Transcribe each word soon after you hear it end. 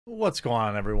What's going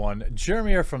on, everyone?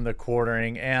 Jeremy here from The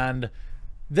Quartering, and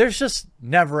there's just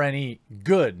never any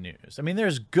good news. I mean,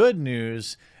 there's good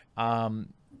news,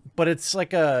 but it's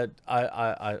like a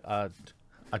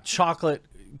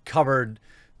chocolate-covered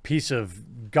piece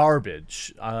of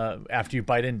garbage after you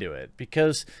bite into it.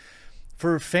 Because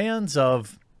for fans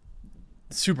of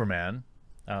Superman,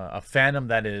 a fandom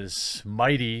that is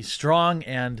mighty, strong,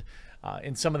 and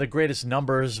in some of the greatest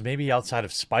numbers, maybe outside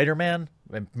of Spider-Man,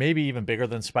 maybe even bigger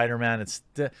than Spider-Man.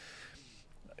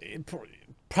 It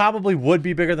probably would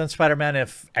be bigger than Spider-Man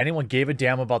if anyone gave a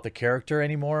damn about the character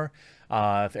anymore.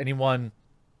 If anyone,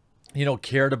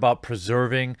 cared about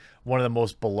preserving one of the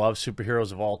most beloved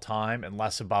superheroes of all time, and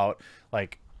less about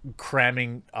like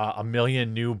cramming a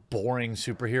million new boring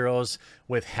superheroes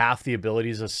with half the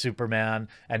abilities of Superman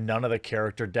and none of the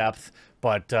character depth,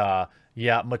 but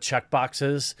yeah, check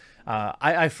boxes.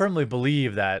 I firmly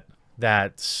believe that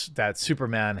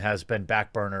Superman has been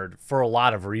backburnered for a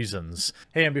lot of reasons.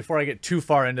 Hey, and before I get too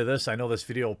far into this, I know this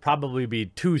video will probably be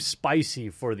too spicy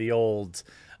for the old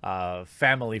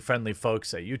family-friendly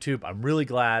folks at YouTube. I'm really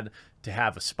glad to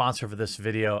have a sponsor for this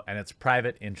video, and it's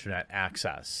Private Internet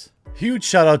Access. Huge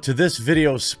shout out to this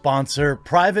video's sponsor,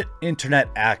 Private Internet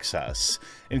Access.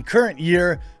 In current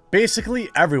year, basically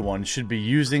everyone should be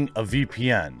using a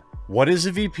VPN. What is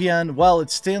a VPN? Well,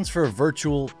 it stands for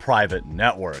Virtual Private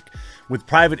Network. With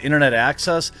Private Internet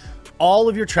Access, all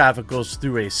of your traffic goes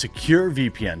through a secure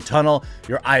VPN tunnel,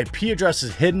 your IP address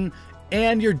is hidden,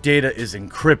 and your data is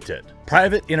encrypted.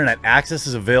 Private Internet Access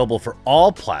is available for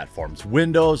all platforms: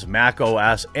 Windows, Mac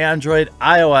OS, Android,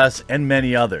 iOS, and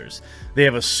many others. They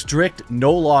have a strict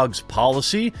no logs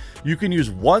policy. You can use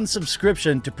one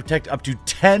subscription to protect up to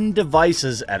 10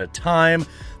 devices at a time.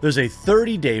 There's a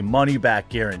 30-day money-back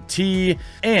guarantee,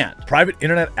 and Private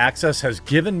Internet Access has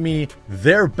given me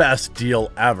their best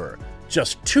deal ever.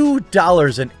 Just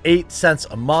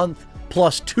 $2.08 a month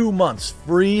plus 2 months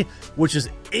free, which is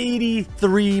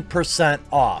 83%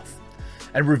 off.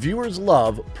 And reviewers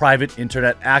love Private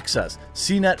Internet Access.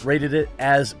 CNET rated it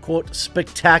as, quote,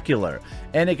 spectacular,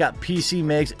 and it got PC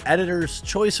Mag's Editor's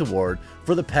Choice Award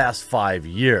for the past 5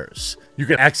 years. You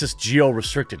can access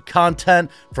geo-restricted content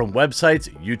from websites,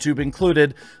 YouTube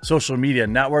included, social media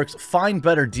networks, find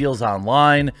better deals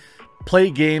online, play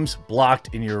games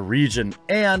blocked in your region,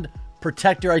 and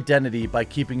protect your identity by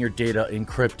keeping your data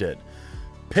encrypted.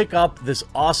 Pick up this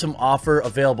awesome offer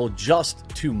available just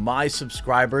to my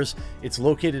subscribers. It's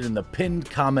located in the pinned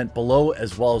comment below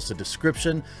as well as the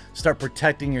description. Start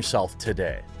protecting yourself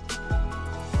today.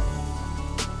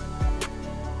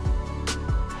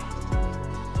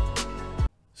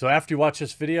 So after you watch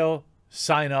this video,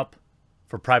 sign up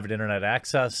for Private Internet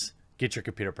Access, get your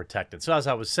computer protected. So as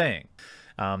I was saying,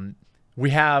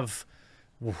 we have,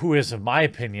 who is, in my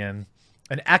opinion,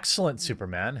 an excellent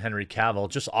Superman, Henry Cavill,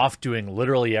 just off doing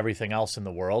literally everything else in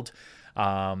the world,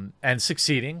 and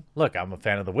succeeding. Look, I'm a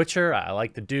fan of The Witcher. I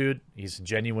like the dude. He's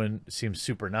genuine, seems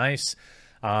super nice,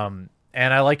 and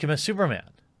I like him as Superman.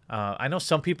 I know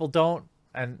some people don't,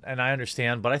 and I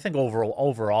understand, but I think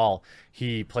overall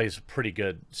he plays a pretty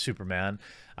good Superman.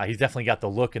 He's definitely got the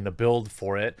look and the build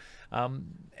for it.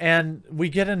 And we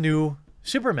get a new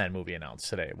Superman movie announced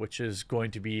today, which is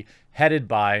going to be headed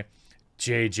by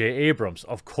J.J. Abrams,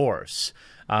 of course,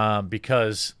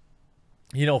 because,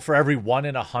 for every 1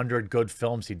 in 100 good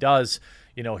films he does,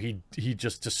 he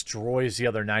just destroys the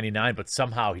other 99, but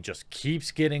somehow he just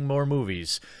keeps getting more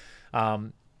movies.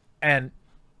 And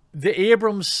the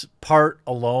Abrams part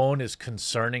alone is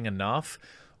concerning enough,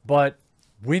 but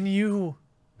when you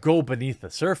go beneath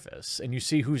the surface and you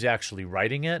see who's actually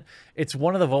writing it, it's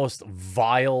one of the most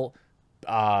vile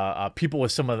a person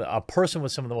with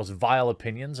some of the most vile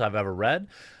opinions I've ever read.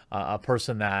 A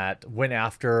person that went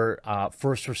after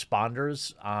first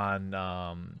responders on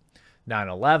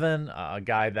 9/11. A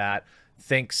guy that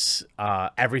thinks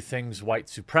everything's white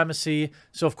supremacy.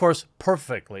 So of course,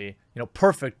 perfect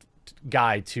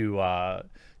guy to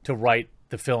write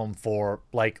the film for,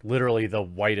 like, literally the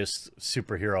whitest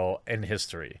superhero in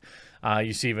history.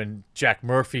 You see even Jack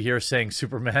Murphy here saying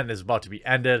Superman is about to be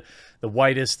ended. The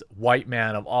whitest white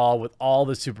man of all, with all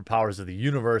the superpowers of the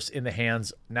universe in the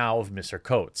hands now of Mr.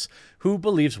 Coates, who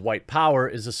believes white power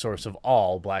is the source of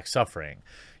all black suffering.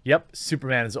 Yep,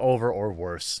 Superman is over, or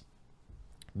worse,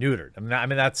 neutered. I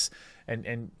mean that's,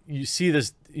 and you see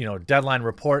this, Deadline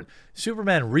report,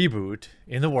 Superman reboot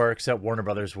in the works at Warner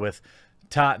Brothers with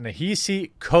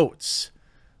Ta-Nehisi Coates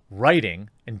writing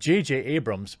and J.J.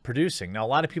 Abrams producing. Now, a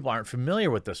lot of people aren't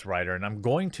familiar with this writer, and I'm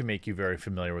going to make you very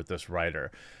familiar with this writer.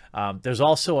 There's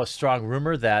also a strong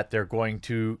rumor that they're going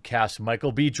to cast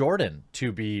Michael B. Jordan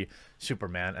to be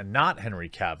Superman and not Henry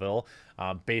Cavill,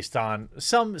 based on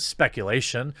some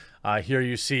speculation. Here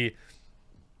you see,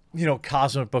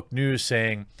 Cosmic Book News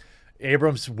saying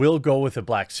Abrams will go with a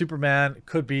black Superman.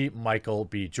 Could be Michael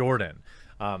B. Jordan.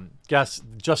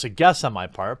 Just a guess on my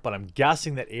part, but I'm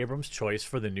guessing that Abrams' choice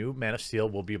for the new Man of Steel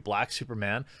will be a black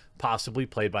Superman, possibly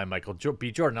played by Michael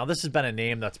B. Jordan. Now, this has been a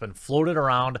name that's been floated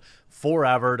around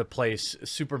forever to place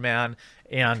Superman,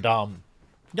 and I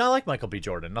like Michael B.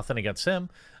 Jordan. Nothing against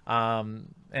him,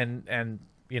 and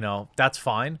that's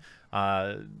fine.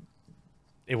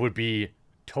 It would be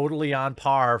totally on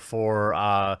par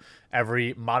for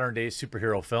every modern day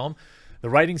superhero film. The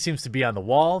writing seems to be on the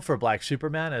wall for Black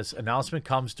Superman, as announcement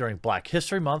comes during Black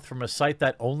History Month from a site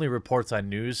that only reports on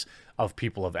news of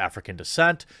people of African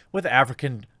descent, with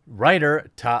African writer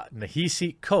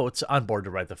Ta-Nehisi Coates on board to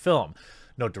write the film.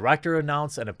 No director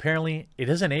announced, and apparently it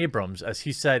isn't Abrams, as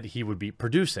he said he would be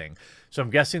producing. So I'm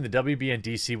guessing the WB and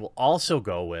DC will also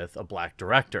go with a black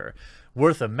director.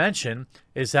 Worth a mention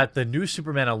is that the new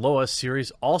Superman and Lois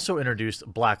series also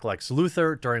introduced Black Lex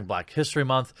Luthor during Black History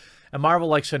Month, and Marvel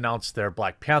likes to announce their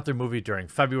Black Panther movie during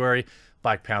February.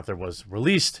 Black Panther was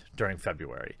released during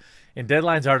February. In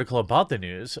Deadline's article about the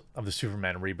news of the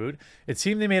Superman reboot, it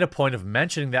seemed they made a point of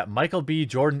mentioning that Michael B.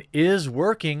 Jordan is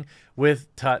working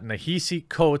with Ta-Nehisi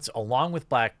Coates along with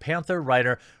Black Panther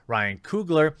writer Ryan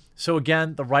Coogler. So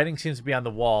again, the writing seems to be on the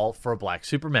wall for a black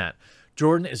Superman.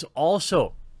 Jordan is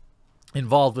also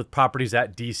involved with properties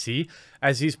at DC,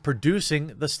 as he's producing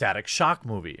the Static Shock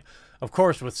movie. Of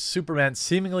course, with Superman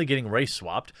seemingly getting race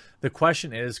swapped, the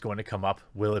question is going to come up,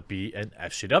 will it be an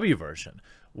SJW version?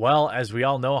 Well, as we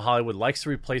all know, Hollywood likes to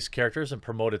replace characters and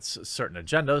promote its certain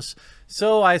agendas,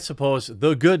 so I suppose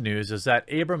the good news is that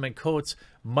Abrams and Coates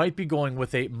might be going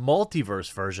with a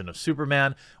multiverse version of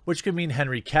Superman, which could mean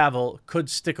Henry Cavill could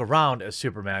stick around as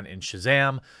Superman in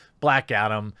Shazam, Black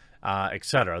Adam,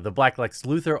 etc. The Black Lex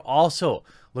Luthor also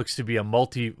looks to be a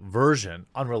multi-version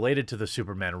unrelated to the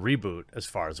Superman reboot, as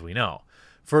far as we know.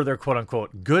 Further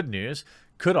quote-unquote good news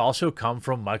could also come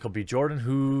from Michael B. Jordan,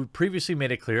 who previously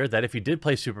made it clear that if he did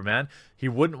play Superman, he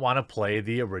wouldn't want to play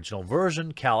the original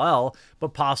version, Kal-El,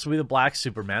 but possibly the black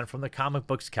Superman from the comic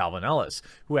books Calvin Ellis,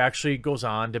 who actually goes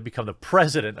on to become the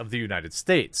president of the United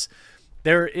States.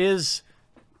 There is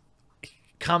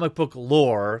comic book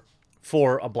lore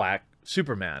for a black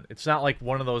Superman. It's not like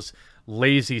one of those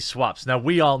lazy swaps. Now,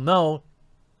 we all know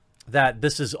that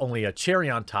this is only a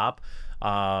cherry on top,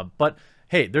 but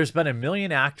hey, there's been a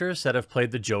million actors that have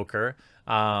played the Joker.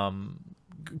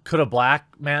 Could a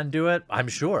black man do it? I'm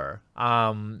sure.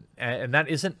 And that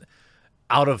isn't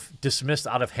dismissed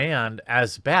out of hand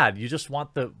as bad. You just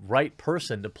want the right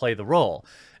person to play the role.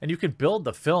 And you can build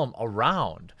the film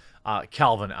around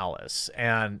Calvin Ellis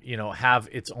and, have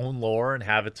its own lore and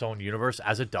have its own universe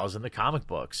as it does in the comic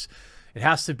books. It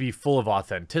has to be full of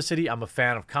authenticity. I'm a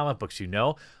fan of comic books,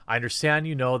 I understand,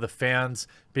 the fans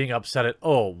being upset at,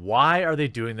 oh, why are they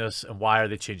doing this and why are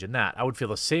they changing that? I would feel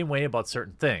the same way about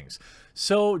certain things.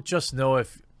 So just know,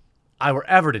 if I were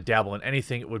ever to dabble in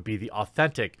anything, it would be the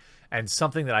authentic and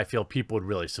something that I feel people would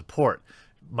really support.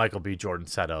 Michael B. Jordan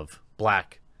said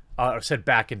said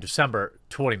back in December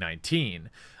 2019.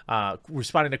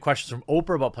 Responding to questions from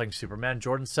Oprah about playing Superman,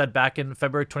 Jordan said back in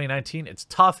February 2019, "It's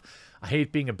tough. I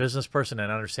hate being a business person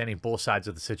and understanding both sides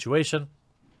of the situation.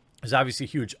 There's obviously a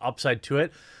huge upside to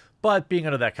it, but being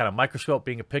under that kind of microscope,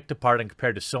 being picked apart and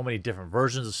compared to so many different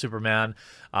versions of Superman,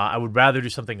 I would rather do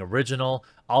something original.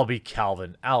 I'll be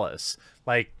Calvin Ellis."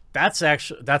 Like, that's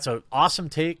an awesome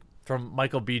take from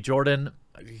Michael B. Jordan.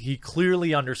 He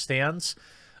clearly understands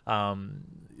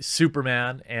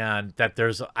Superman, and that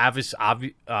there's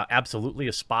absolutely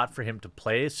a spot for him to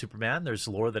play Superman. There's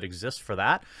lore that exists for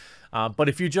that. But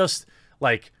if you just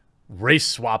race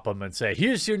swap them and say,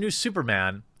 here's your new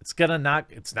Superman, it's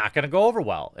not gonna go over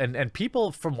well. And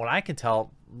people, from what I can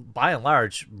tell, by and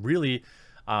large, really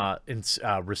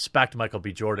respect Michael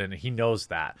B. Jordan. He knows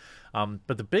that.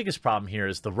 But the biggest problem here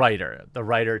is the writer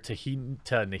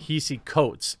Ta-Nehisi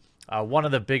Coates. One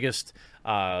of the biggest,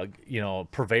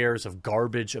 purveyors of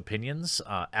garbage opinions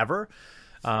ever.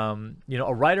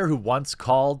 A writer who once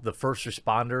called the first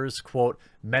responders, quote,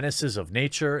 menaces of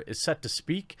nature, is set to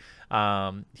speak.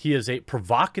 He is a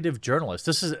provocative journalist.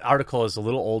 This article is a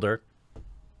little older,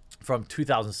 from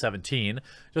 2017,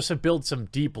 just to build some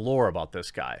deep lore about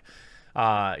this guy.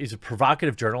 He's a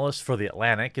provocative journalist for The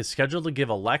Atlantic, is scheduled to give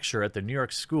a lecture at the New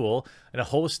York School, and a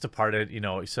host departed,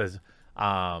 he says,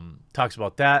 Talks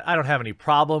about that. I don't have any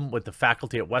problem with the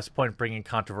faculty at West Point bringing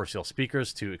controversial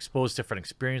speakers to expose different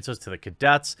experiences to the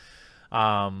cadets.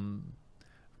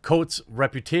 Coates'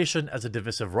 reputation as a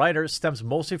divisive writer stems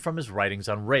mostly from his writings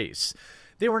on race.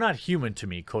 They were not human to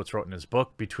me, Coates wrote in his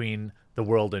book, Between the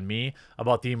World and Me,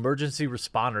 about the emergency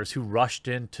responders who rushed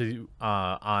into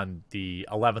on the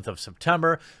 11th of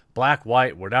September, black,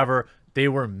 white, whatever. They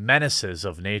were menaces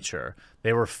of nature.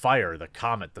 They were fire, the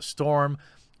comet, the storm,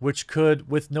 which could,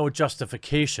 with no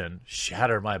justification,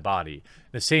 shatter my body.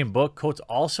 In the same book, Coates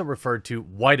also referred to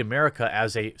white America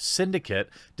as a syndicate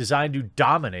designed to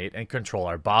dominate and control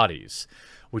our bodies.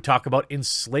 We talk about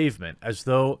enslavement as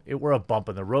though it were a bump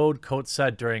in the road. Coates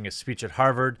said during a speech at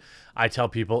Harvard, I tell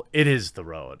people it is the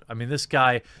road. I mean, this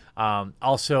guy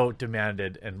also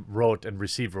demanded and wrote and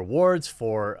received rewards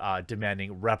for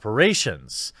demanding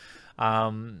reparations.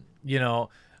 Would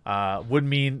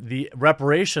mean the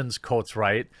reparations, Coates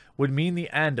write, would mean the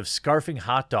end of scarfing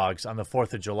hot dogs on the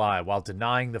 4th of July while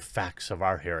denying the facts of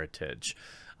our heritage.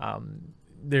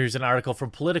 There's an article from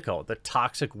Politico, The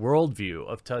Toxic Worldview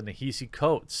of Ta-Nehisi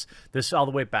Coates. This all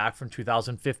the way back from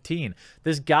 2015.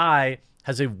 This guy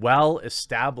has a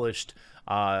well-established,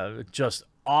 just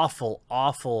awful,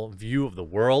 awful view of the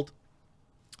world.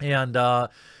 And,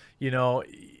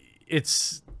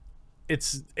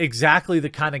 it's exactly the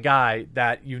kind of guy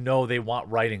that they want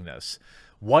writing this.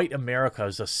 White America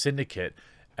is a syndicate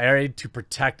arrayed to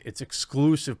protect its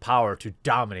exclusive power to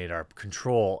dominate our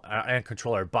control and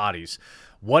control our bodies.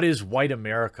 What is white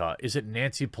America? Is it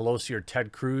Nancy Pelosi or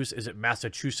Ted Cruz? Is it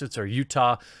Massachusetts or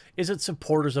Utah? Is it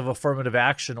supporters of affirmative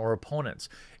action or opponents?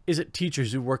 Is it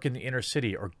teachers who work in the inner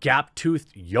city or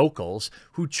gap-toothed yokels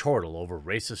who chortle over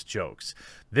racist jokes?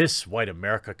 This white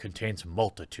America contains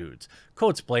multitudes.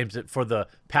 Coates blames it for the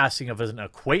passing of an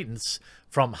acquaintance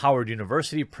from Howard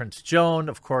University, Prince Joan,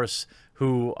 of course,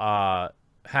 who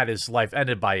had his life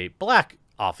ended by a black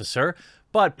officer.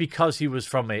 But because he was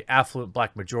from an affluent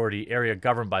black majority area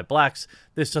governed by blacks,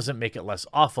 this doesn't make it less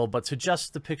awful, but suggests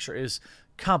the picture is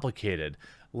complicated,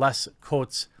 less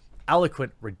Coates'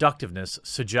 eloquent reductiveness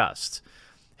suggests.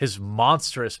 His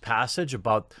monstrous passage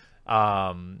about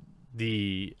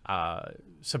the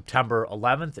September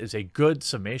 11th is a good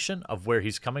summation of where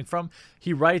he's coming from.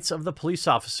 He writes of the police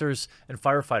officers and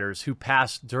firefighters who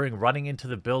passed during running into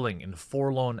the building in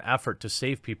forlorn effort to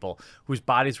save people whose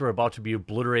bodies were about to be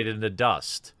obliterated into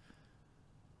dust.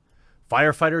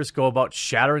 Firefighters go about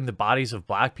shattering the bodies of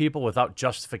black people without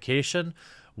justification.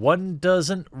 One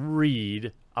doesn't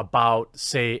read about,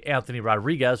 say, Anthony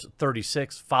Rodriguez,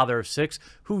 36, father of 6,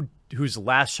 whose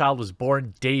last child was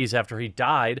born days after he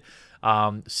died,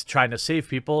 trying to save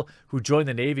people, who joined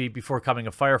the Navy before becoming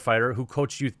a firefighter, who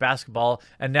coached youth basketball,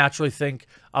 and naturally think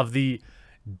of the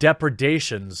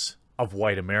depredations of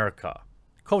white America.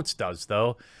 Coates does,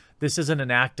 though. This isn't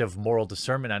an act of moral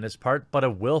discernment on his part, but a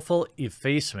willful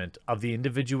effacement of the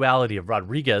individuality of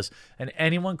Rodriguez and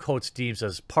anyone Coates deems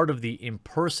as part of the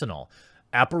impersonal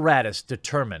apparatus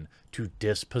determined to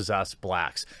dispossess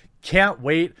blacks. Can't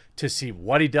wait to see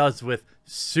what he does with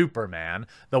Superman,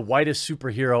 the whitest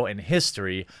superhero in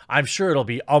history. I'm sure it'll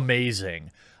be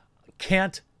amazing.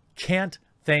 Can't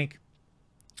thank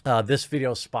this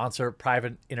video sponsor,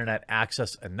 Private Internet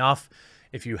Access, enough.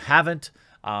 If you haven't,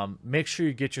 make sure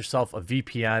you get yourself a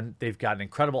VPN. They've got an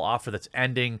incredible offer that's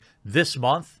ending this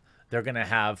month. They're going to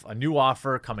have a new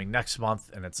offer coming next month,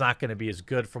 and it's not going to be as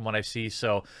good from what I see.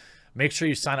 So make sure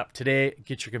you sign up today,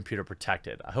 get your computer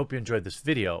protected. I hope you enjoyed this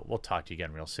video. We'll talk to you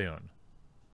again real soon.